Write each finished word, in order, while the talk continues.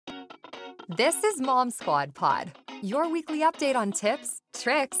This is Mom Squad Pod, your weekly update on tips,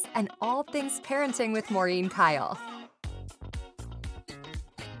 tricks, and all things parenting with Maureen Kyle.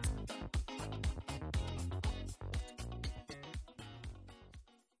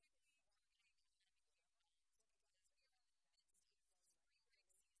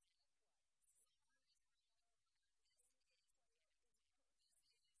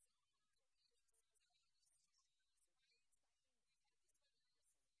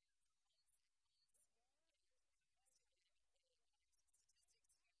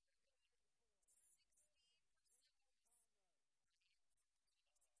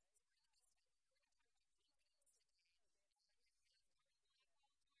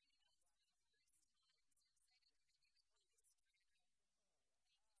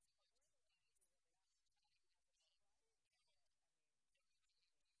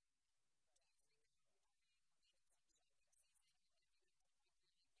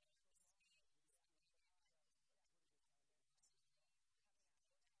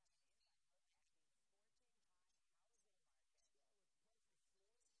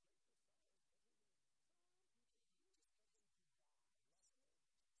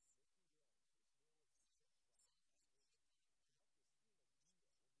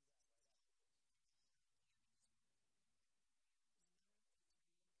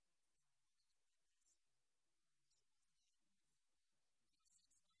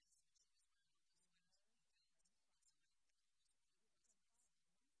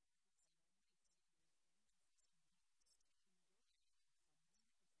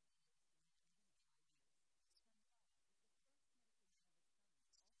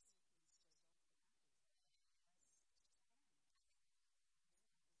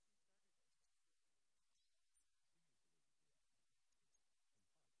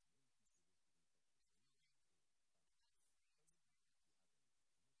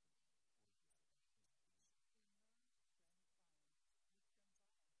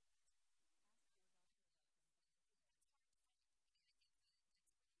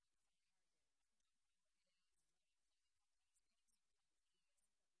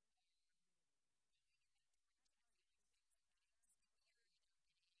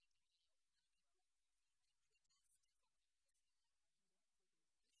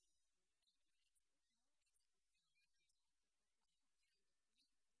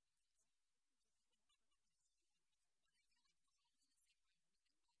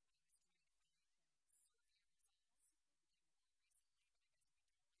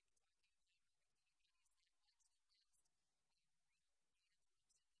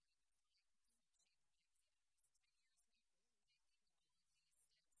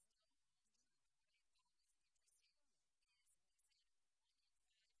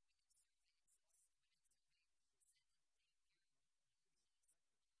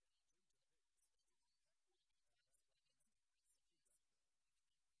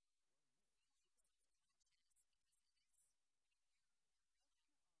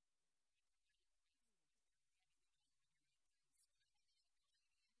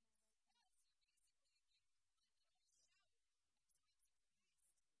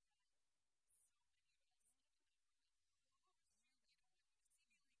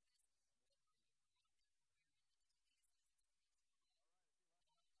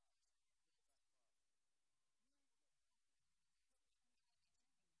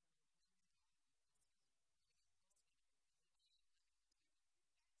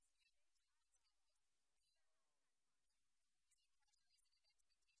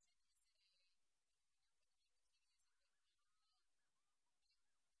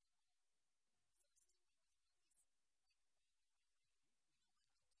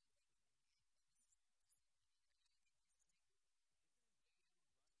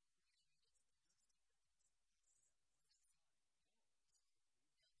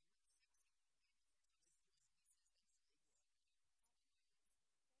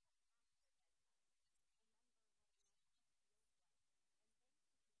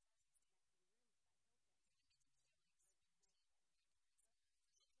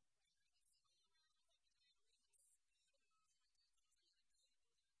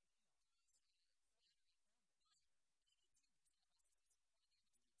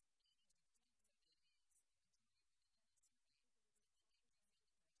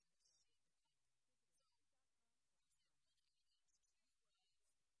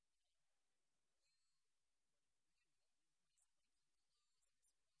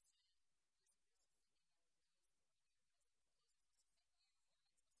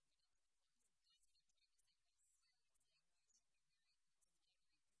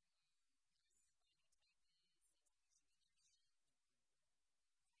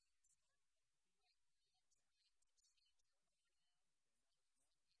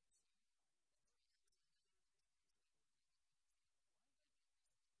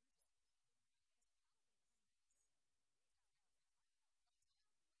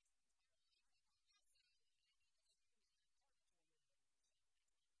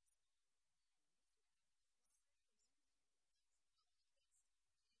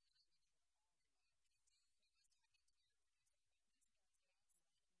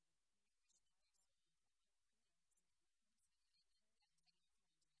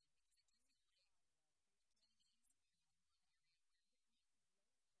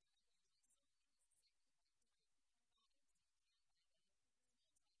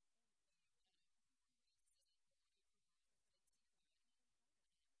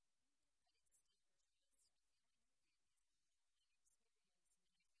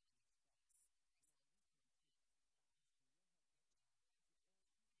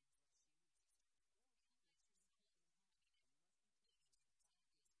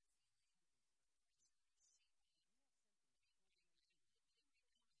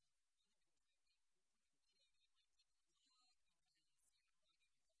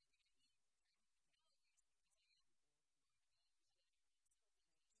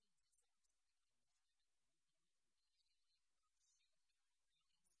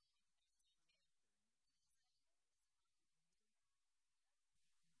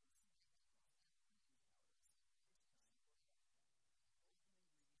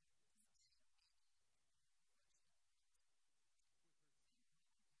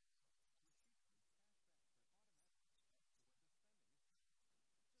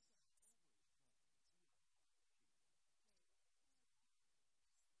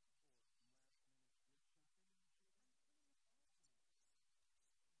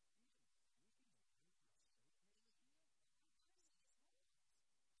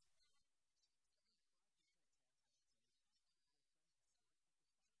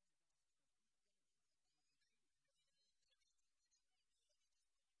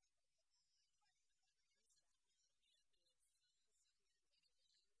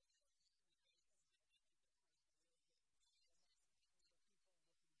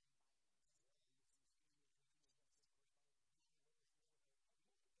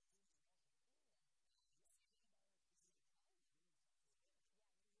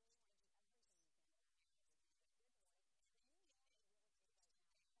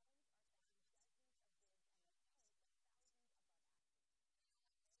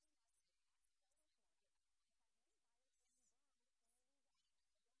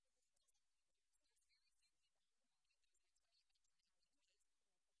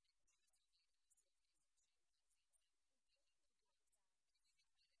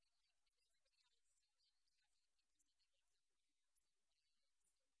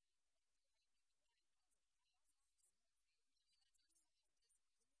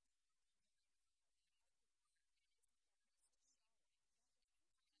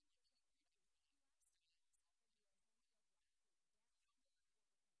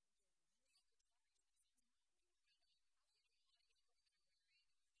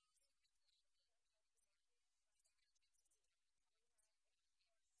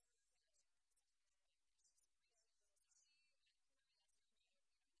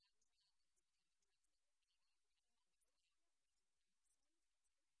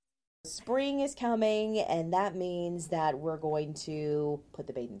 spring is coming, and that means that we're going to put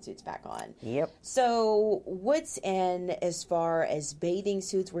the bathing suits back on. Yep. So what's in as far as bathing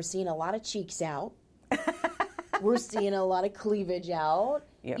suits? We're seeing a lot of cheeks out. We're seeing a lot of cleavage out.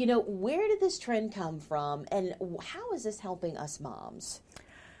 Yep. You know, where did this trend come from, and how is this helping us moms?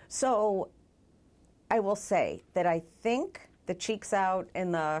 So I will say that I think the cheeks out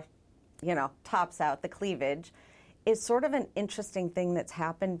and the, tops out, the cleavage, is sort of an interesting thing that's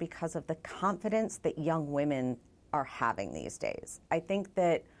happened because of the confidence that young women are having these days. I think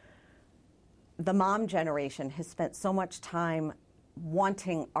that the mom generation has spent so much time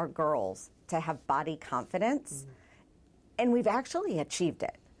wanting our girls to have body confidence, and we've actually achieved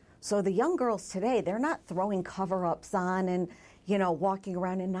it. So the young girls today, they're not throwing cover-ups on and, walking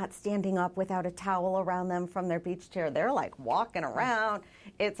around and not standing up without a towel around them from their beach chair. They're like walking around.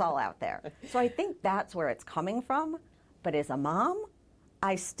 It's all out there. So I think that's where it's coming from. But as a mom,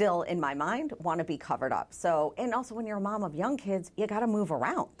 I still, in my mind, want to be covered up. So, and also when you're a mom of young kids, you got to move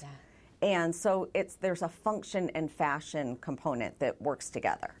around. Yeah. And so there's a function and fashion component that works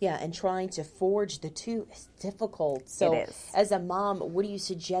together. Yeah, and trying to forge the two is difficult. So it is. As a mom, what do you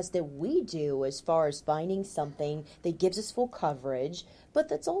suggest that we do as far as finding something that gives us full coverage, but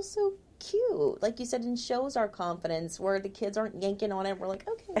that's also cute? Like you said, and shows our confidence, where the kids aren't yanking on it. We're like,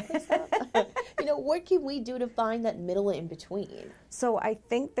 okay, please stop. What can we do to find that middle in between? So I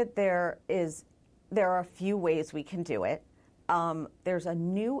think that there are a few ways we can do it. There's a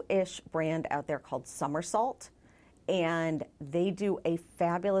new-ish brand out there called Somersault, and they do a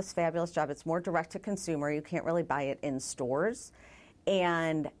fabulous, fabulous job. It's more direct to consumer. You can't really buy it in stores.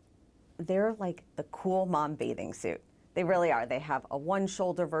 And they're like the cool mom bathing suit. They really are. They have a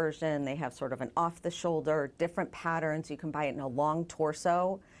one-shoulder version. They have sort of an off-the-shoulder, different patterns. You can buy it in a long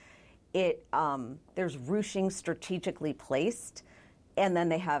torso. There's ruching strategically placed. And then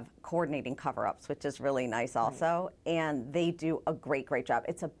they have coordinating cover-ups, which is really nice also. Right. And they do a great, great job.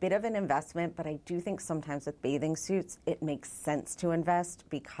 It's a bit of an investment, but I do think sometimes with bathing suits, it makes sense to invest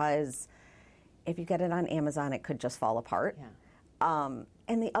because if you get it on Amazon, it could just fall apart. Yeah.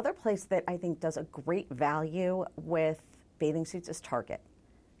 And the other place that I think does a great value with bathing suits is Target.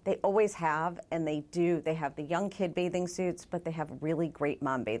 They always have, and they have the young kid bathing suits, but they have really great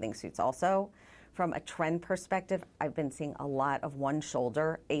mom bathing suits also. From a trend perspective, I've been seeing a lot of one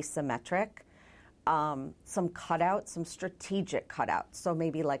shoulder, asymmetric, some cutouts, some strategic cutouts. So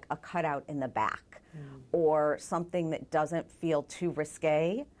maybe like a cutout in the back or something that doesn't feel too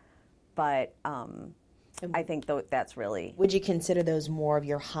risque, but I think that's really... Would you consider those more of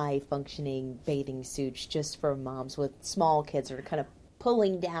your high-functioning bathing suits just for moms with small kids that are kind of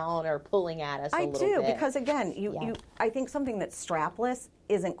pulling down or pulling at us a little bit? I do, because again, I think something that's strapless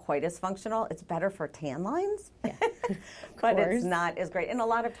isn't quite as functional. It's better for tan lines, but it's not as great. And a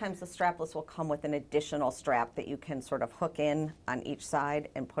lot of times the strapless will come with an additional strap that you can sort of hook in on each side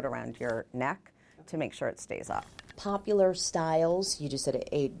and put around your neck to make sure it stays up. Popular styles, you just said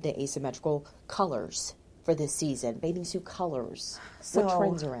the asymmetrical colors for this season, bathing suit colors. So, what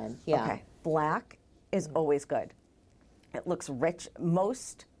trends are in? Yeah. Okay, black is always good. It looks rich.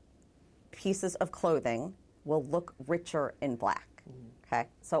 Most pieces of clothing will look richer in black. Okay,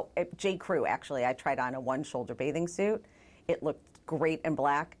 so J. Crew, actually, I tried on a one-shoulder bathing suit. It looked great in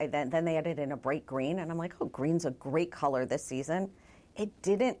black. Then they added in a bright green, and I'm like, oh, green's a great color this season. It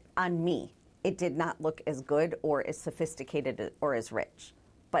didn't, on me, it did not look as good or as sophisticated or as rich,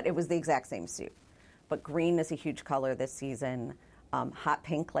 but it was the exact same suit. But green is a huge color this season. Hot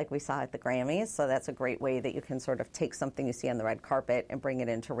pink, like we saw at the Grammys, so that's a great way that you can sort of take something you see on the red carpet and bring it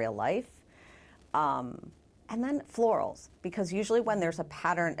into real life. And then florals, because usually when there's a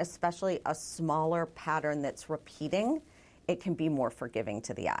pattern, especially a smaller pattern that's repeating, it can be more forgiving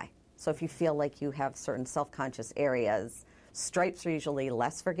to the eye. So if you feel like you have certain self-conscious areas, stripes are usually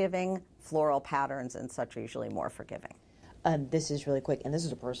less forgiving, floral patterns and such are usually more forgiving. This is really quick, and this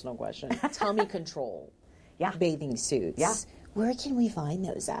is a personal question. Tummy control bathing suits. Yeah. Where can we find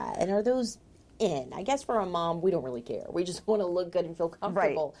those at? And are those in? I guess for a mom, we don't really care. We just want to look good and feel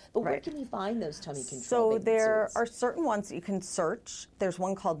comfortable. Right. But where can we find those tummy control So there suits? are certain ones that you can search. There's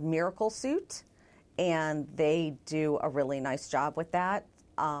one called Miracle Suit, and they do a really nice job with that.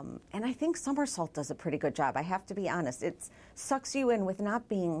 And I think Somersault does a pretty good job. I have to be honest. It sucks you in with not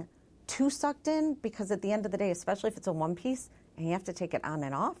being too sucked in, because at the end of the day, especially if it's a one piece and you have to take it on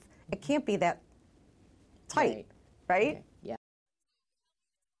and off, it can't be that tight, right? Okay. Yeah.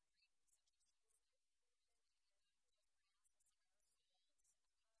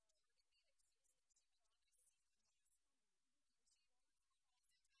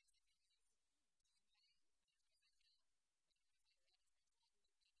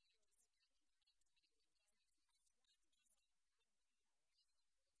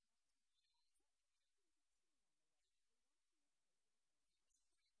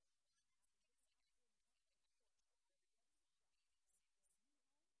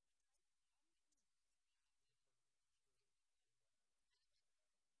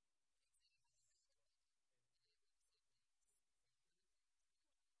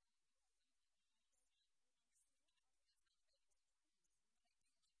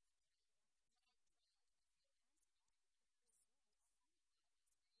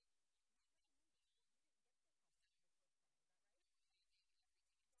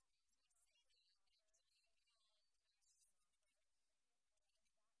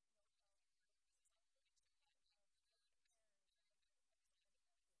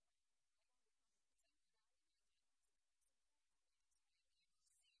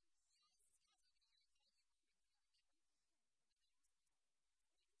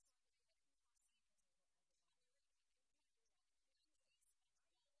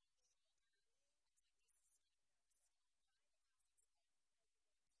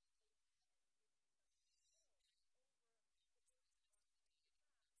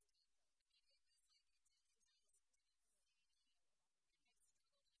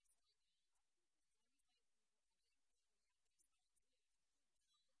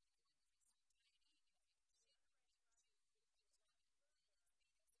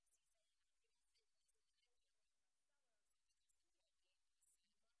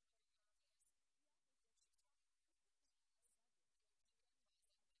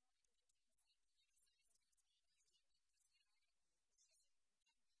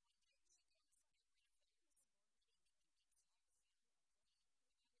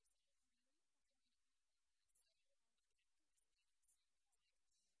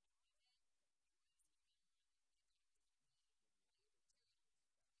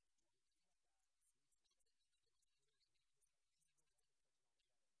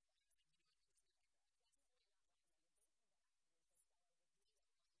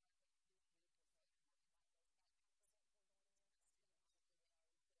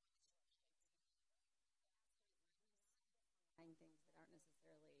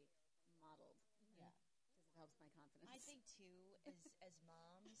 helps my confidence. I think too, as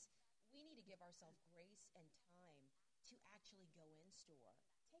moms, we need to give ourselves grace and time to actually go in store.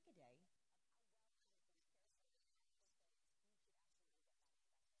 Take a day.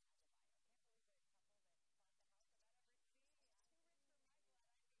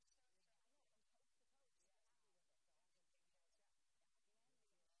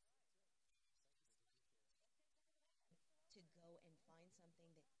 To go and find something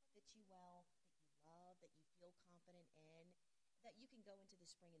that fits you well, that you love, that you feel confident in, that you can go into the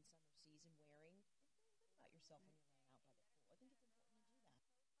spring and summer season wearing and feeling good about yourself when you're laying out by the pool. I think it's important to do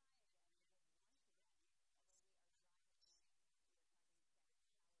that.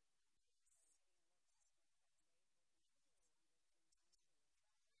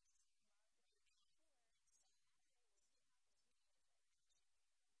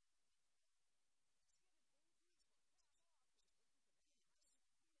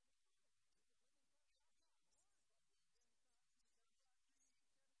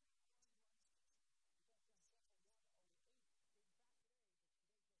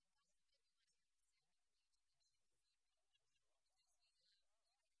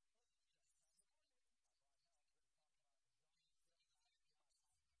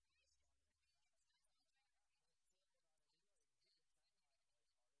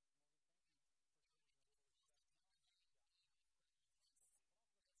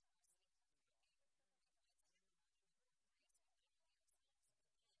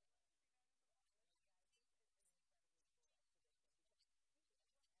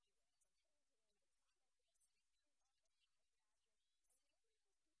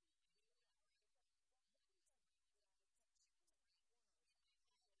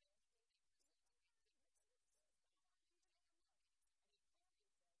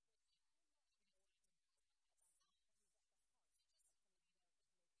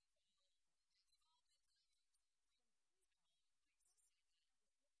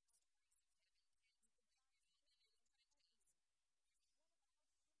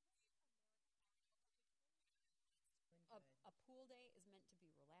 A pool day is meant to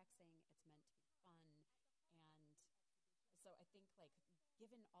be relaxing. It's meant to be fun. And so I think, like,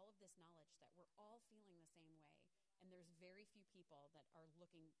 given all of this knowledge that we're all feeling the same way, and there's very few people that are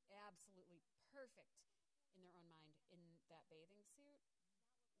looking absolutely perfect in their own mind in that bathing suit,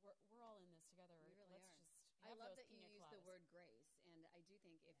 we're all in this together. We really Let's are. just I have love those that you pina use the coladas. word grace, and I do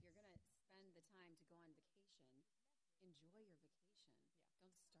think if you're going to spend the time to go on vacation, enjoy your vacation.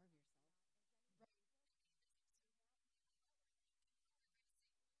 Yeah. Don't starve yourself.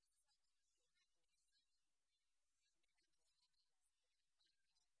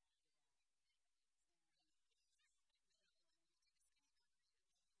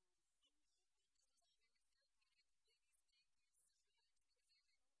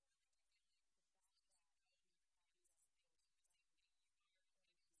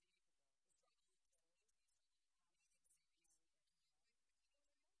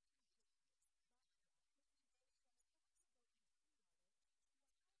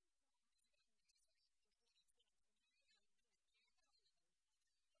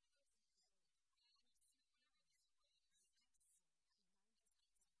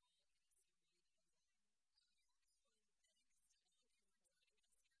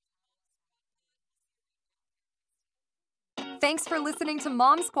 Thanks for listening to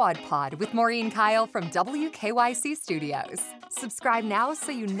Mom Squad Pod with Maureen Kyle from WKYC Studios. Subscribe now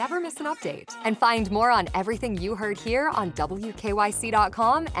so you never miss an update. And find more on everything you heard here on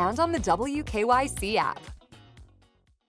WKYC.com and on the WKYC app.